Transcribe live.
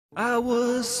I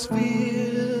was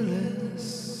fearless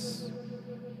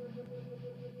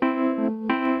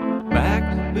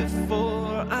back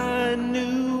before I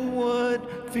knew what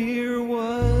fear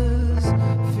was.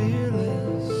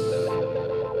 Fearless.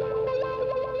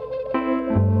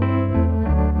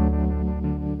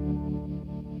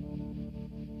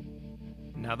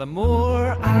 Now the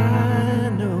more I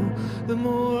know, the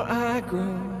more I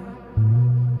grow,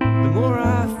 the more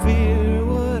I fear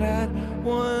what at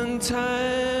one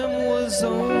time was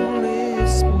only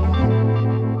sport,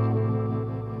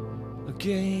 a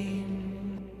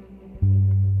game.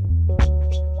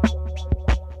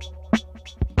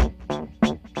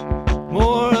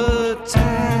 More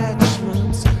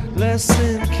attachments, less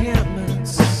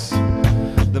encampments,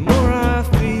 the more I